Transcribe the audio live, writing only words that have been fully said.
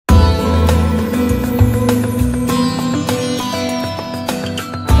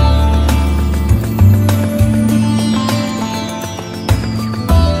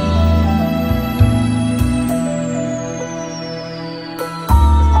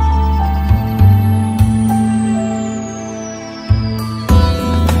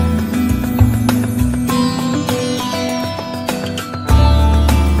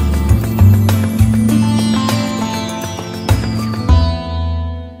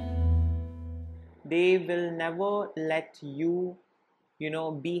They will never let you,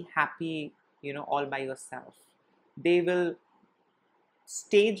 be happy, all by yourself. They will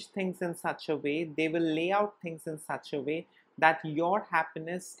stage things in such a way, they will lay out things in such a way that your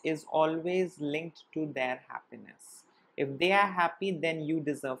happiness is always linked to their happiness. If they are happy, then you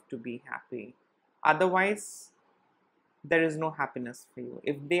deserve to be happy. Otherwise, there is no happiness for you.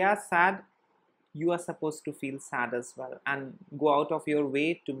 If they are sad, you are supposed to feel sad as well and go out of your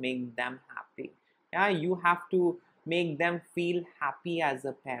way to make them happy. Yeah, you have to make them feel happy as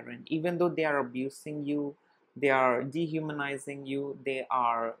a parent, even though they are abusing you, they are dehumanizing you, they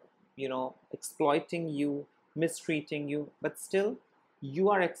are, exploiting you, mistreating you, but still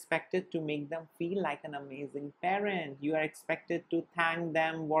you are expected to make them feel like an amazing parent. You are expected to thank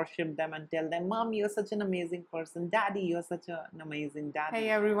them, worship them, and tell them, Mom, you're such an amazing person. Daddy, you're such an amazing daddy. Hey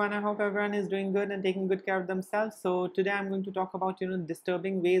everyone, I hope everyone is doing good and taking good care of themselves. So today I'm going to talk about,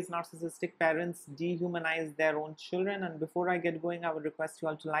 disturbing ways narcissistic parents dehumanize their own children. And before I get going, I would request you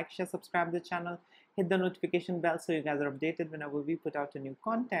all to like, share, subscribe the channel, hit the notification bell so you guys are updated whenever we put out a new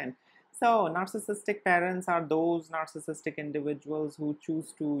content. So narcissistic parents are those narcissistic individuals who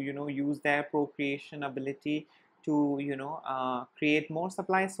choose to, use their procreation ability to, create more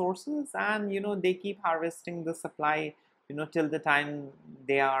supply sources, and, they keep harvesting the supply, till the time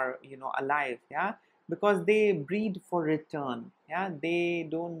they are, alive. Yeah, because they breed for return. Yeah, they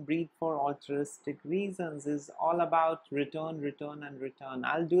don't breed for altruistic reasons. It's all about return, return, and return.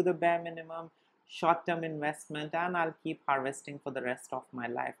 I'll do the bare minimum short-term investment and I'll keep harvesting for the rest of my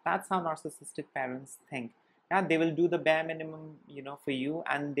life. That's how narcissistic parents think. Yeah, they will do the bare minimum, for you,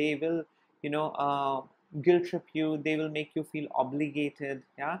 and they will, guilt trip you. They will make you feel obligated.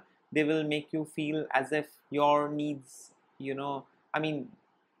 Yeah, they will make you feel as if your needs, I mean,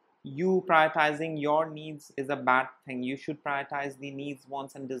 you prioritizing your needs is a bad thing. You should prioritize the needs,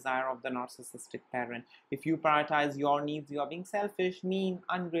 wants, and desire of the narcissistic parent. If you prioritize your needs, you are being selfish, mean,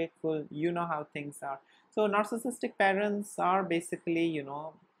 ungrateful. You know how things are. So narcissistic parents are basically,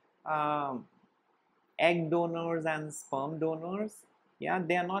 um, egg donors and sperm donors. Yeah,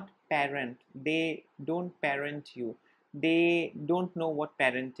 they are not parent. They don't parent you. They don't know what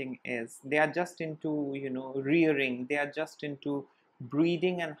parenting is. They are just into, rearing. They are just into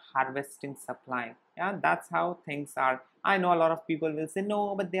breeding and harvesting supply. Yeah, that's how things are. I know a lot of people will say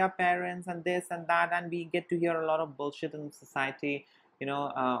no, but they are parents and this and that, and we get to hear a lot of bullshit in society,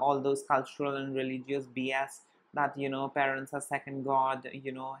 all those cultural and religious BS, that, parents are second god,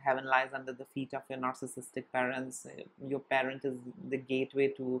 heaven lies under the feet of your narcissistic parents, your parent is the gateway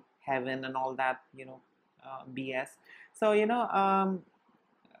to heaven, and all that, BS. So,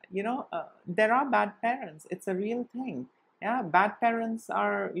 there are bad parents. It's a real thing. Yeah, bad parents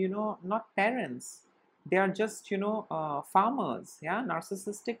are, not parents. They are just, farmers. Yeah,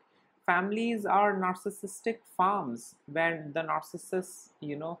 narcissistic families are narcissistic farms where the narcissists,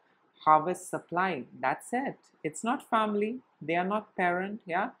 harvest supply. That's it. It's not family. They are not parent.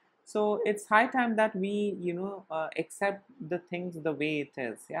 Yeah. So it's high time that we, accept the things the way it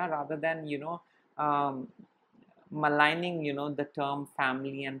is. Yeah, rather than, maligning, the term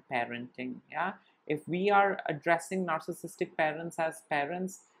family and parenting. Yeah, if we are addressing narcissistic parents as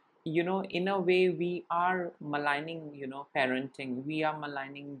parents, in a way we are maligning, parenting. We are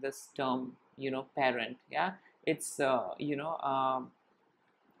maligning this term, parent. Yeah, it's a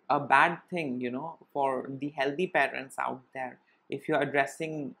bad thing, for the healthy parents out there, if you're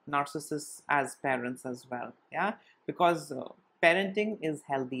addressing narcissists as parents as well. Yeah, because parenting is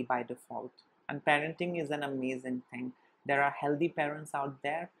healthy by default, and parenting is an amazing thing. There are healthy parents out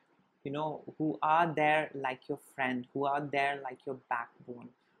there, who are there like your friend, who are there like your backbone,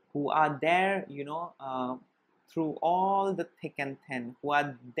 who are there, through all the thick and thin, who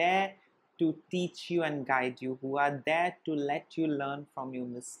are there to teach you and guide you, who are there to let you learn from your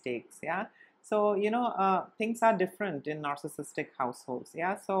mistakes. Yeah, so, things are different in narcissistic households.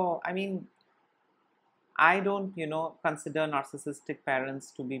 Yeah, so I mean, I don't, consider narcissistic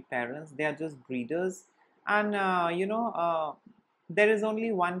parents to be parents. They are just breeders. And, there is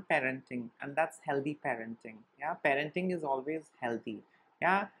only one parenting, and that's healthy parenting. Yeah, parenting is always healthy.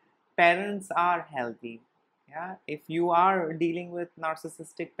 Yeah, parents are healthy. Yeah, if you are dealing with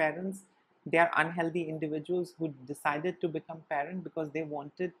narcissistic parents, they are unhealthy individuals who decided to become parent because they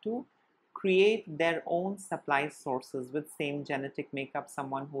wanted to create their own supply sources with same genetic makeup,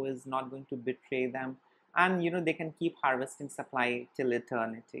 someone who is not going to betray them, and, they can keep harvesting supply till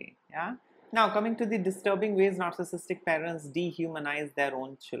eternity. Yeah, now coming to the disturbing ways narcissistic parents dehumanize their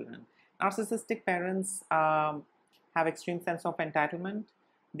own children. Narcissistic parents have extreme sense of entitlement.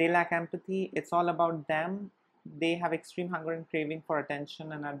 They lack empathy. It's all about them. They have extreme hunger and craving for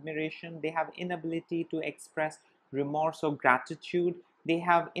attention and admiration. They have inability to express remorse or gratitude. They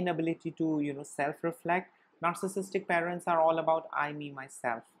have inability to, self-reflect. Narcissistic parents are all about I, me,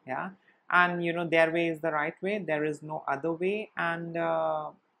 myself. Yeah. And their way is the right way. There is no other way. And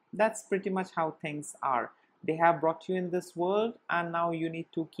that's pretty much how things are. They have brought you in this world, and now you need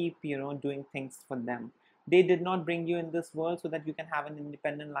to keep doing things for them. They did not bring you in this world so that you can have an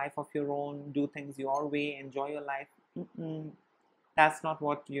independent life of your own, do things your way, enjoy your life. Mm-mm. That's not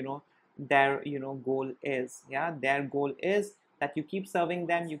what their goal is. Yeah, their goal is that you keep serving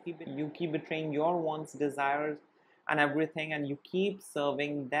them, you keep betraying your wants, desires, and everything, and you keep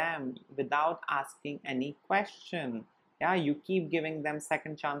serving them without asking any question. Yeah, you keep giving them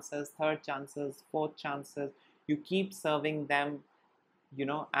second chances, third chances, fourth chances. You keep serving them,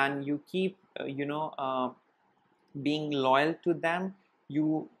 and you keep being loyal to them.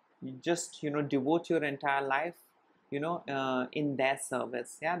 You just devote your entire life in their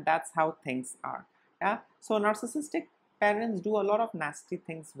service. Yeah, that's how things are. Yeah, so narcissistic parents do a lot of nasty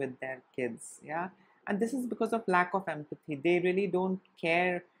things with their kids. Yeah, and this is because of lack of empathy. They really don't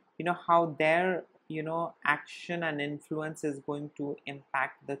care how their action and influence is going to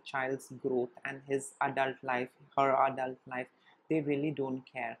impact the child's growth and his adult life, her adult life. They really don't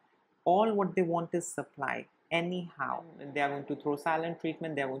care. All what they want is supply anyhow. They are going to throw silent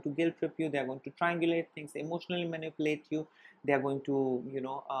treatment. They are going to guilt trip you. They are going to triangulate things, emotionally manipulate you. They are going to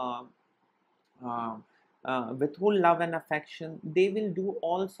uh, withhold love and affection. They will do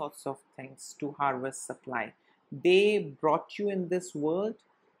all sorts of things to harvest supply. They brought you in this world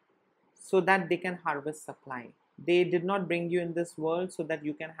so that they can harvest supply. They did not bring you in this world so that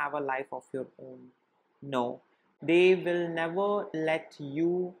you can have a life of your own. No, they will never let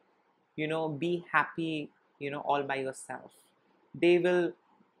you be happy all by yourself. They will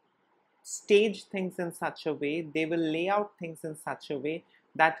stage things in such a way, they will lay out things in such a way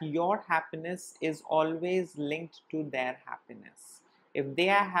that your happiness is always linked to their happiness. If they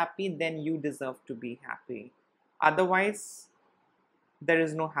are happy, then you deserve to be happy. Otherwise, there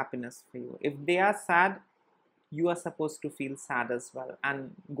is no happiness for you. If they are sad, you are supposed to feel sad as well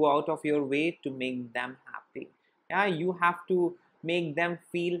and go out of your way to make them happy. Yeah, you have to make them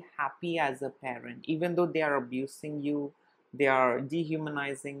feel happy as a parent, even though they are abusing you, they are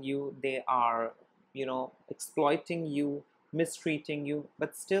dehumanizing you, they are exploiting you, mistreating you,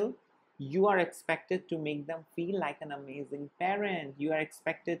 but still you are expected to make them feel like an amazing parent. You are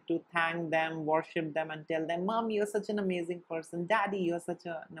expected to thank them, worship them, and tell them, Mom, you're such an amazing person. Daddy, you're such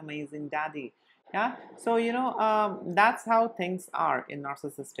an amazing daddy. Yeah, so that's how things are in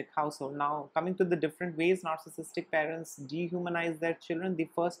narcissistic household. Now, coming to the different ways narcissistic parents dehumanize their children, the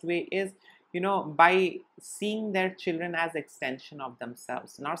first way is by seeing their children as extension of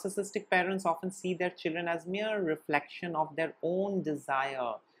themselves. Narcissistic parents often see their children as mere reflection of their own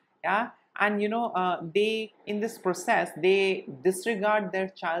desire. Yeah, and they, in this process, they disregard their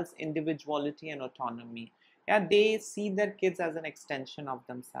child's individuality and autonomy. Yeah, they see their kids as an extension of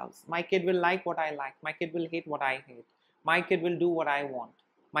themselves. My kid will like what I like, my kid will hate what I hate, my kid will do what I want,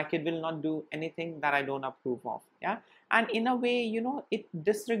 my kid will not do anything that I don't approve of. Yeah, and in a way it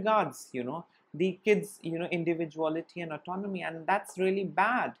disregards the kids individuality and autonomy, and that's really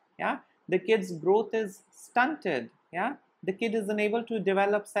bad. Yeah, the kid's growth is stunted. Yeah, the kid is unable to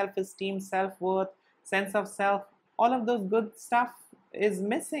develop self-esteem, self-worth, sense of self. All of those good stuff is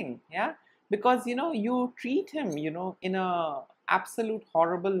missing. Yeah, because you treat him in a absolute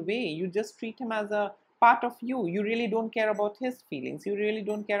horrible way. You just treat him as a part of you. You really don't care about his feelings, you really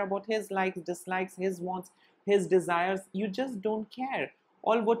don't care about his likes, dislikes, his wants, his desires. You just don't care.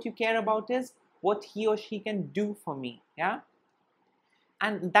 All what you care about is what he or she can do for me. Yeah,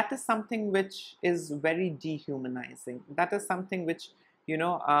 and that is something which is very dehumanizing. That is something which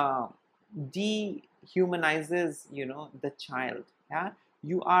dehumanizes the child. Yeah,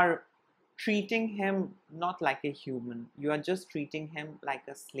 you are treating him not like a human. You are just treating him like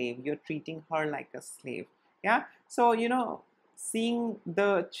a slave. You're treating her like a slave. Yeah, so seeing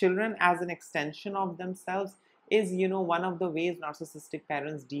the children as an extension of themselves is one of the ways narcissistic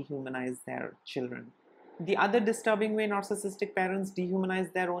parents dehumanize their children. The other disturbing way narcissistic parents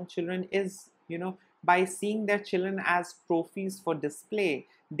dehumanize their own children is by seeing their children as trophies for display.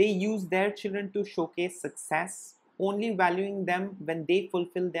 They use their children to showcase success, only valuing them when they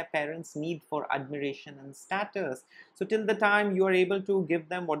fulfill their parents' need for admiration and status. So till the time you are able to give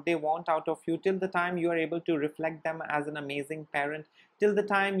them what they want out of you, till the time you are able to reflect them as an amazing parent, till the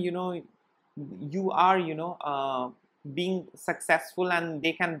time you are being successful and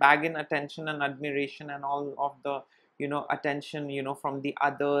they can bag in attention and admiration and all of the attention from the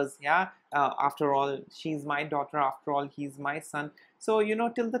others. Yeah, after all, she's my daughter, after all, he's my son. So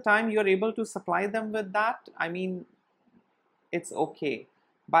till the time you're able to supply them with that, I mean, it's okay.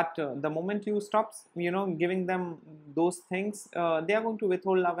 But the moment you stop giving them those things, they are going to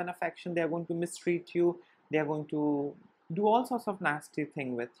withhold love and affection, they are going to mistreat you, they are going to do all sorts of nasty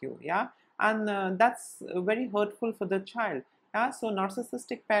thing with you. Yeah, and that's very hurtful for the child. Yeah, so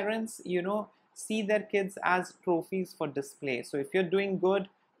narcissistic parents see their kids as trophies for display. So if you're doing good,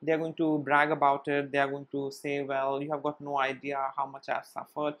 they're going to brag about it. They are going to say, well, you have got no idea how much I've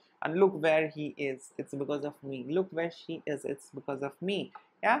suffered, and look where he is, it's because of me. Look where she is, it's because of me.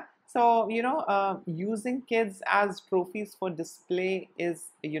 Yeah, so using kids as trophies for display is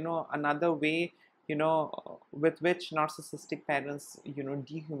another way with which narcissistic parents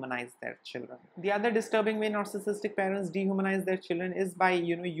dehumanize their children. The other disturbing way narcissistic parents dehumanize their children is by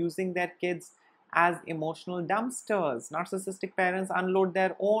using their kids as emotional dumpsters. Narcissistic parents unload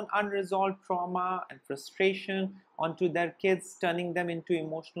their own unresolved trauma and frustration onto their kids, turning them into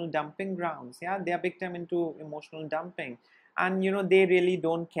emotional dumping grounds. Yeah, they are big time into emotional dumping, and they really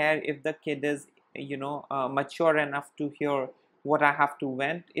don't care if the kid is mature enough to hear what I have to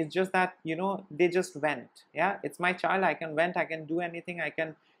vent. It's just that they just vent. Yeah, it's my child, I can vent, I can do anything, I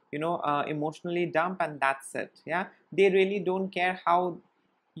can emotionally dump, and that's it. Yeah, they really don't care how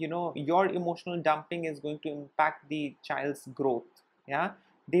your emotional dumping is going to impact the child's growth. Yeah,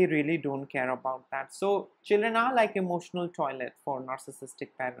 they really don't care about that. So children are like emotional toilet for narcissistic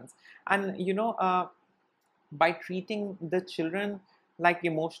parents. And by treating the children like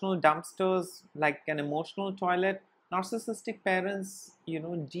emotional dumpsters, like an emotional toilet, narcissistic parents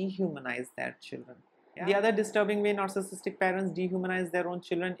dehumanize their children. Yeah. The other disturbing way narcissistic parents dehumanize their own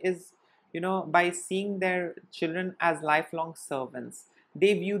children is by seeing their children as lifelong servants.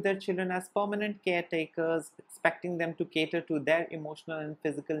 They view their children as permanent caretakers, expecting them to cater to their emotional and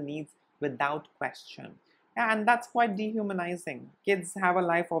physical needs without question. And that's quite dehumanizing. Kids have a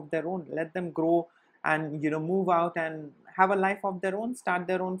life of their own. Let them grow and move out and have a life of their own, start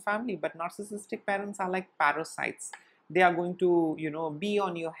their own family. But narcissistic parents are like parasites. They are going to be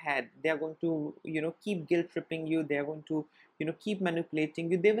on your head. They are going to keep guilt tripping you. They are going to keep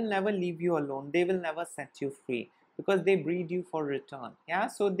manipulating you. They will never leave you alone. They will never set you free, because they breed you for return. Yeah,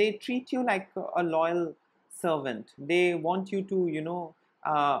 so they treat you like a loyal servant. They want you to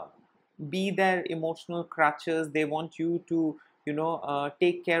be their emotional crutches. They want you to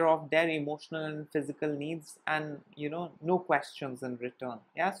take care of their emotional and physical needs, and no questions in return.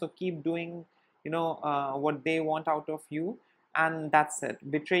 Yeah, so keep doing what they want out of you, and that's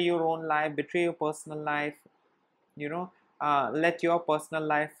it. Betray your own life, betray your personal life, let your personal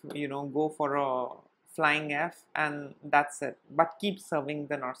life go for a flying F, and that's it. But keep serving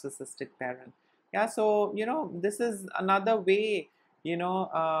the narcissistic parent. Yeah, so this is another way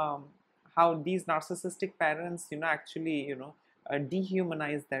how these narcissistic parents actually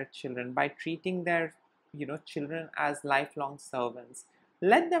dehumanize their children by treating their children as lifelong servants.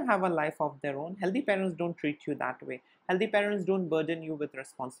 Let them have a life of their own. Healthy parents don't treat you that way. Healthy parents don't burden you with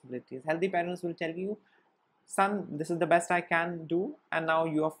responsibilities. Healthy parents will tell you, son, this is the best I can do, and now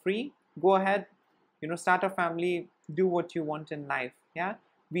you are free. Go ahead, start a family, do what you want in life. Yeah,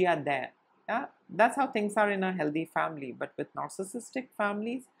 we are there. Yeah, that's how things are in a healthy family. But with narcissistic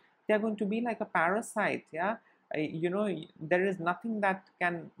families, they're going to be like a parasite. Yeah, there is nothing that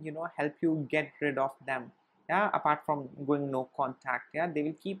can help you get rid of them. Yeah, apart from going no contact. Yeah, they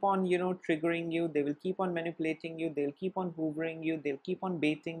will keep on triggering you. They will keep on manipulating you. They'll keep on hoovering you. They'll keep on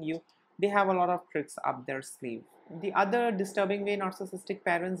baiting you. They have a lot of tricks up their sleeve. The other disturbing way narcissistic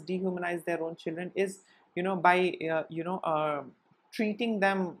parents dehumanize their own children is by treating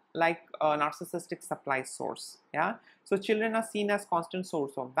them like a narcissistic supply source. Yeah, so children are seen as constant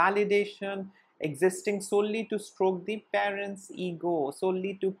source of validation, existing solely to stroke the parent's ego,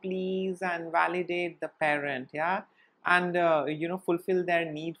 solely to please and validate the parent. Yeah, and fulfill their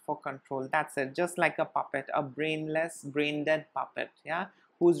need for control. That's it. Just like a puppet, a brainless, brain dead puppet. Yeah,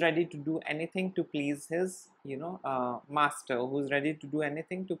 who's ready to do anything to please his master, who's ready to do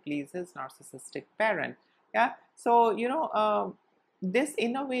anything to please his narcissistic parent. Yeah, so this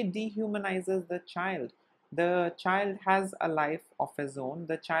in a way dehumanizes the child. The child has a life of his own.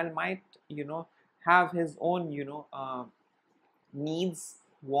 The child might have his own needs,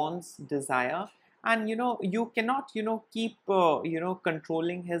 wants, desire, and you cannot keep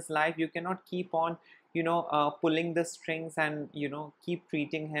controlling his life. You cannot keep on pulling the strings and keep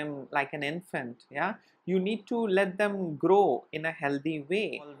treating him like an infant. Yeah, you need to let them grow in a healthy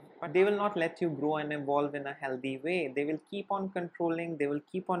way. but they will not let you grow and evolve in a healthy way. They will keep on controlling, they will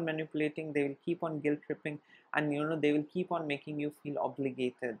keep on manipulating, they will keep on guilt tripping, and they will keep on making you feel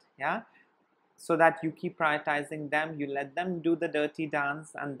obligated, yeah, so that you keep prioritizing them, you let them do the dirty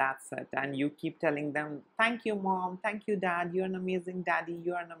dance, and that's it. And you keep telling them, thank you mom, thank you dad, you're an amazing daddy,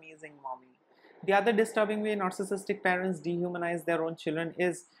 you're an amazing mommy. The other disturbing way narcissistic parents dehumanize their own children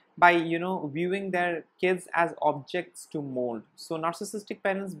is by viewing their kids as objects to mold. So narcissistic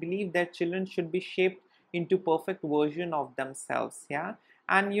parents believe their children should be shaped into perfect version of themselves, yeah.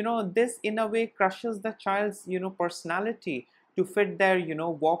 And this in a way crushes the child's personality to fit their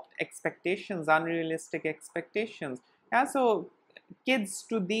warped expectations, unrealistic expectations, yeah. So kids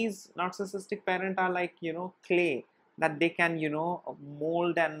to these narcissistic parents are like clay that they can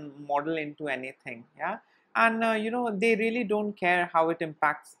mold and model into anything, yeah. And they really don't care how it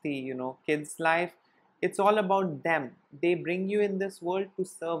impacts the kids life. It's all about them. They bring you in this world to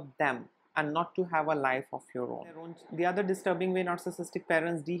serve them and not to have a life of your own. The other disturbing way narcissistic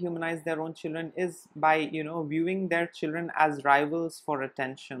parents dehumanize their own children is by viewing their children as rivals for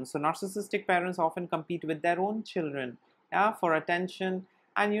attention. So narcissistic parents often compete with their own children, yeah, for attention.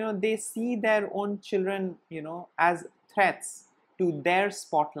 And they see their own children as threats to their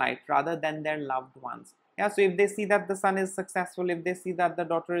spotlight rather than their loved ones, yeah. So if they see that the son is successful, if they see that the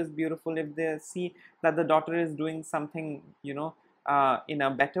daughter is beautiful, if they see that the daughter is doing something in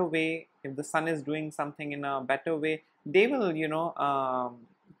a better way, if the son is doing something in a better way, they will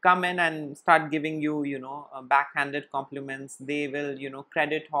come in and start giving you backhanded compliments. They will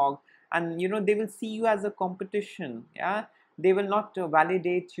credit hog, and they will see you as a competition, yeah. They will not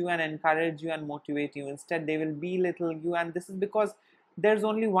validate you and encourage you and motivate you. Instead they will belittle you, and this is because there's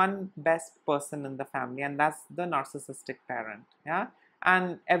only one best person in the family, and that's the narcissistic parent, yeah.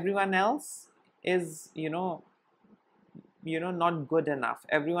 And everyone else is not good enough.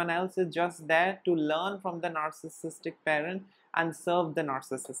 Everyone else is just there to learn from the narcissistic parent and serve the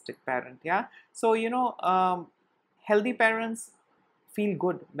narcissistic parent, yeah. So healthy parents feel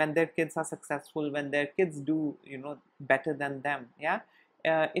good when their kids are successful, when their kids do better than them, yeah.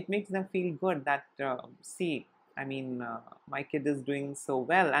 It makes them feel good that see, I mean, my kid is doing so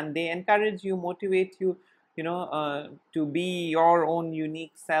well, and they encourage you, motivate you, to be your own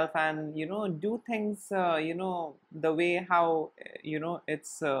unique self, and do things the way how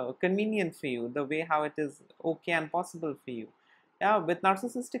it's convenient for you, the way how it is okay and possible for you, yeah. With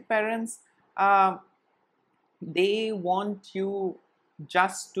narcissistic parents, uh, they want you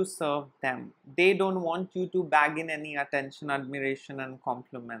just to serve them. They don't want you to bag in any attention, admiration, and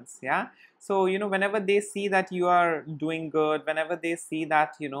compliments, yeah. So whenever they see that you are doing good, whenever they see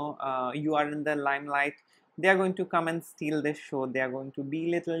that you are in the limelight, they are going to come and steal this show. They are going to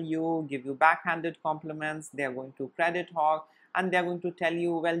belittle you, give you backhanded compliments, they are going to credit hog, and they are going to tell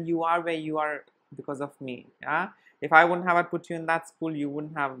you, well, you are where you are because of me, yeah. If I wouldn't have put you in that school, you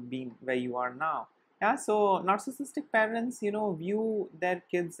wouldn't have been where you are now, yeah. So narcissistic parents view their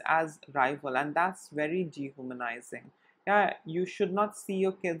kids as rival, and that's very dehumanizing, yeah. You should not see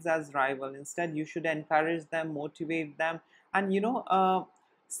your kids as rival. Instead you should encourage them, motivate them, and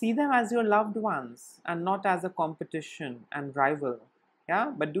see them as your loved ones and not as a competition and rival,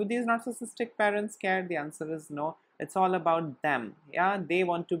 yeah. But do these narcissistic parents care? The answer is no. It's all about them, yeah. They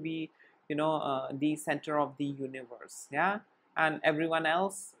want to be the center of the universe, yeah. And everyone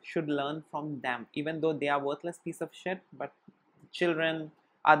else should learn from them, even though they are worthless piece of shit. But children,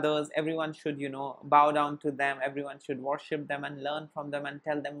 others, everyone should bow down to them. Everyone should worship them and learn from them and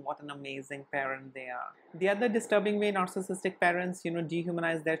tell them what an amazing parent they are. The other disturbing way narcissistic parents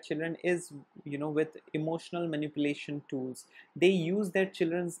dehumanize their children is with emotional manipulation tools. They use their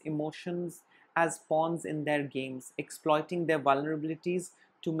children's emotions as pawns in their games, exploiting their vulnerabilities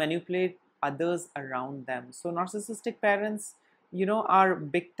to manipulate others around them. So narcissistic parents are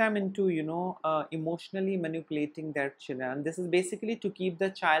big time into emotionally manipulating their children. This is basically to keep the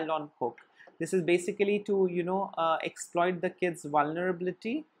child on hook. This is basically to exploit the kid's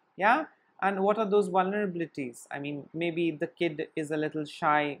vulnerability, yeah. And what are those vulnerabilities? I mean, maybe the kid is a little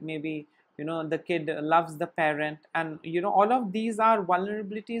shy, maybe the kid loves the parent, and all of these are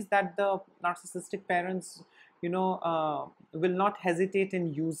vulnerabilities that the narcissistic parents will not hesitate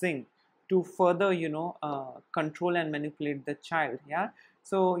in using to further control and manipulate the child, yeah.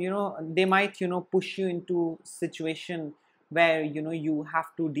 So they might push you into situation where you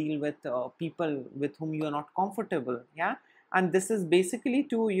have to deal with people with whom you are not comfortable, yeah. And this is basically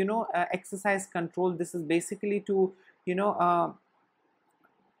to exercise control. This is basically to tell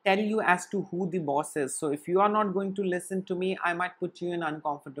you as to who the boss is. So if you are not going to listen to me, I might put you in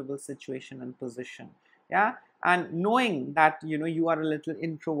uncomfortable situation and position, yeah. And knowing that you are a little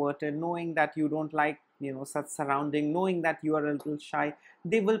introverted, knowing that you don't like such surrounding, knowing that you are a little shy,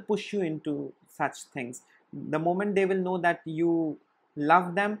 they will push you into such things. The moment they will know that you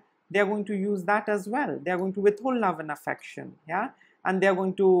love them, they are going to use that as well. They are going to withhold love and affection, yeah. And they are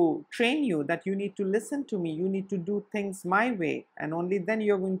going to train you that you need to listen to me, you need to do things my way, and only then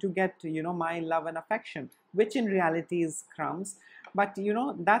you're going to get my love and affection, which in reality is crumbs. But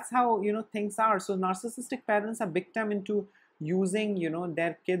that's how things are. So narcissistic parents are big time into using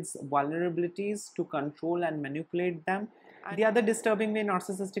their kids vulnerabilities to control and manipulate them. And the other disturbing way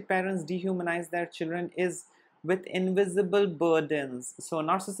narcissistic parents dehumanize their children is with invisible burdens. So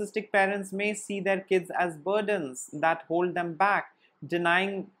narcissistic parents may see their kids as burdens that hold them back,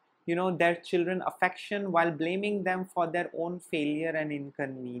 denying their children affection while blaming them for their own failure and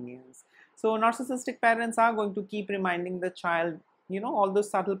inconvenience. So narcissistic parents are going to keep reminding the child, all those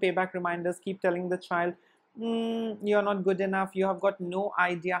subtle payback reminders, keep telling the child, you're not good enough, you have got no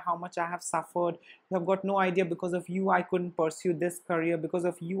idea how much I have suffered, you have got no idea, because of you I couldn't pursue this career, because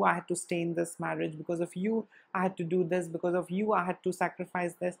of you I had to stay in this marriage, because of you I had to do this, because of you I had to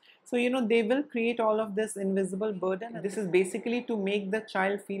sacrifice this. So they will create all of this invisible burden, and this is basically to make the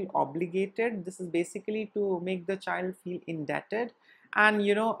child feel obligated, this is basically to make the child feel indebted, and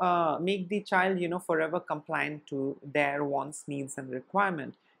make the child forever compliant to their wants, needs and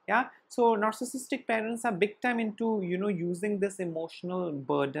requirement. Yeah. So narcissistic parents are big time into using this emotional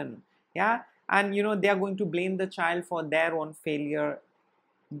burden. Yeah. And they are going to blame the child for their own failure.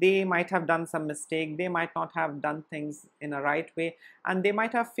 They might have done some mistake, they might not have done things in a right way, and they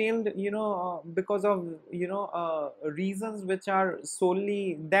might have failed because of reasons which are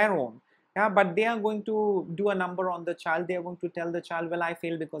solely their own. Yeah. But they are going to do a number on the child. They are going to tell the child, well, I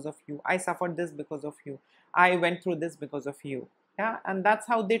failed because of you, I suffered this because of you, I went through this because of you. Yeah. And that's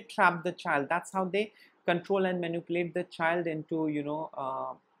how they trap the child, that's how they control and manipulate the child into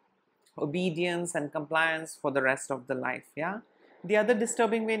obedience and compliance for the rest of the life. Yeah. The other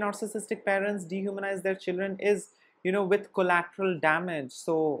disturbing way narcissistic parents dehumanize their children is with collateral damage.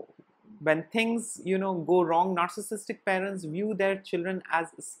 So when things go wrong, narcissistic parents view their children as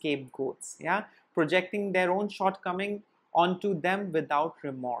scapegoats. Yeah. Projecting their own shortcoming onto them without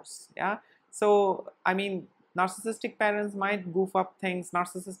remorse. Yeah. So I mean, narcissistic parents might goof up things,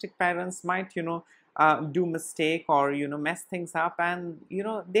 narcissistic parents might do mistake or mess things up, and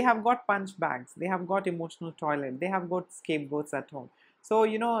they have got punch bags, they have got emotional toilet, they have got scapegoats at home. So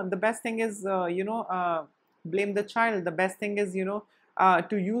the best thing is blame the child. The best thing is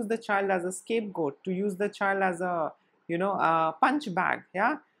to use the child as a scapegoat, to use the child as a punch bag.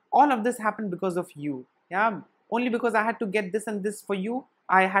 Yeah. All of this happened because of you. Yeah. Only because I had to get this and this for you,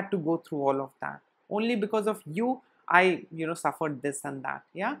 I had to go through all of that. Only because of you I suffered this and that.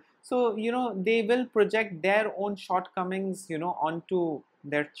 Yeah. So they will project their own shortcomings onto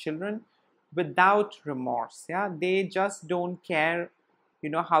their children without remorse. Yeah. They just don't care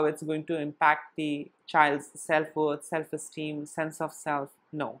how it's going to impact the child's self-worth, self-esteem, sense of self.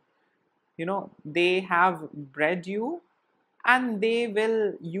 No. They have bred you, and they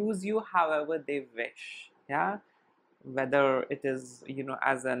will use you however they wish. Yeah. Whether it is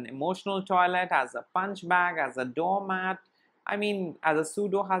as an emotional toilet, as a punch bag, as a doormat, I mean, as a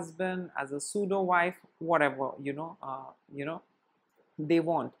pseudo husband, as a pseudo wife, whatever they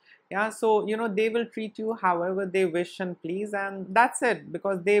want. Yeah. So they will treat you however they wish and please, and that's it,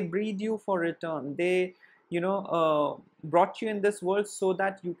 because they breed you for return. They brought you in this world so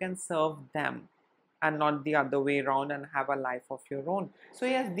that you can serve them, and not the other way around, and have a life of your own. So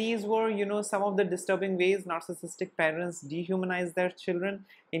yes, these were some of the disturbing ways narcissistic parents dehumanize their children.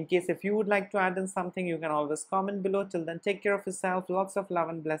 In case if you would like to add in something, you can always comment below. Till then, take care of yourself. Lots of love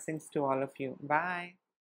and blessings to all of you. Bye.